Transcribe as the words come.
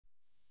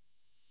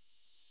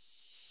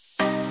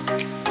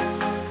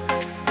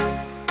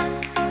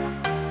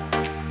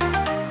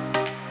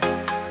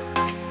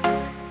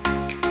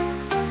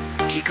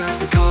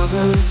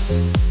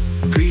lovers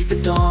greet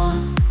the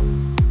dawn.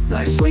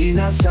 Life's waiting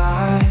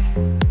outside,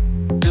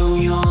 no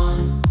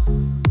yawn.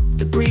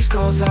 The breeze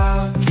calls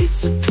out,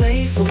 it's a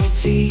playful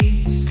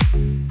tease.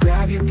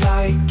 Grab your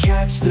bite,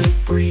 catch the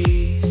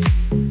breeze.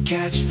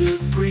 Catch the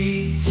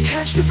breeze.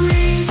 Catch the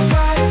breeze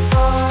by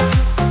far.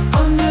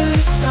 Under the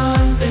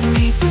sun,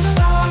 beneath the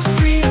stars,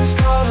 freedom's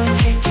calling.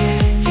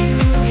 Can you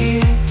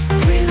hear?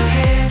 When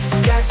ahead, the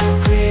sky's so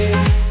clear.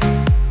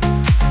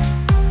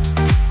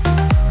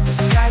 The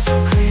sky's so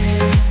clear.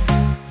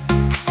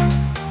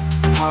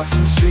 Parks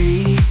and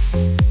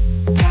streets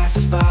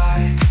passes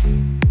by.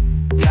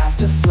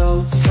 Laughter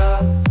floats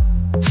up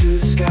to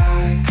the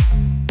sky.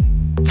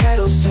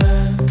 Petals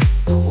turn,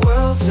 the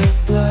world's a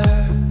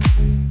blur.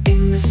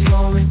 In this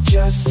moment,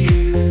 just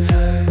you and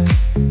her.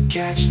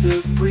 Catch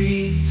the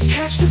breeze.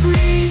 Catch the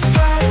breeze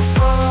by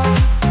far.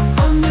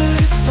 Under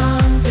the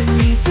sun,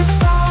 beneath the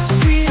stars,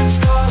 freedom's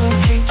calling.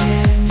 Can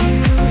you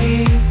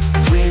hear?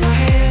 When I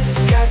hear the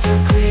sky so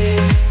clear.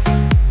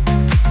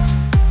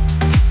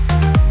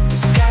 The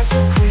sky so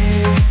clear.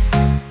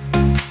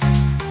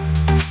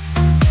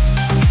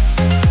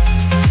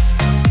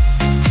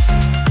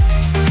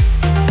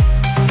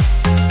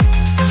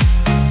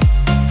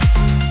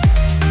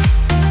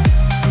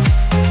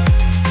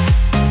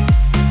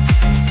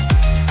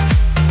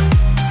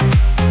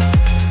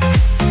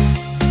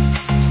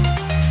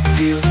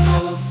 Feel the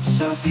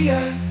pulse of the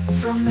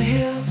earth, from the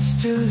hills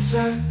to the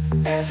surf.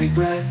 Every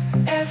breath,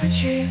 every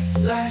cheer,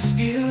 life's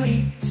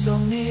beauty so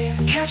near.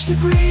 Catch the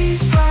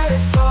breeze by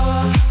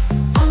far.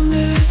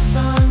 Under the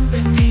sun,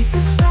 beneath the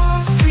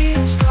stars,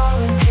 freedom's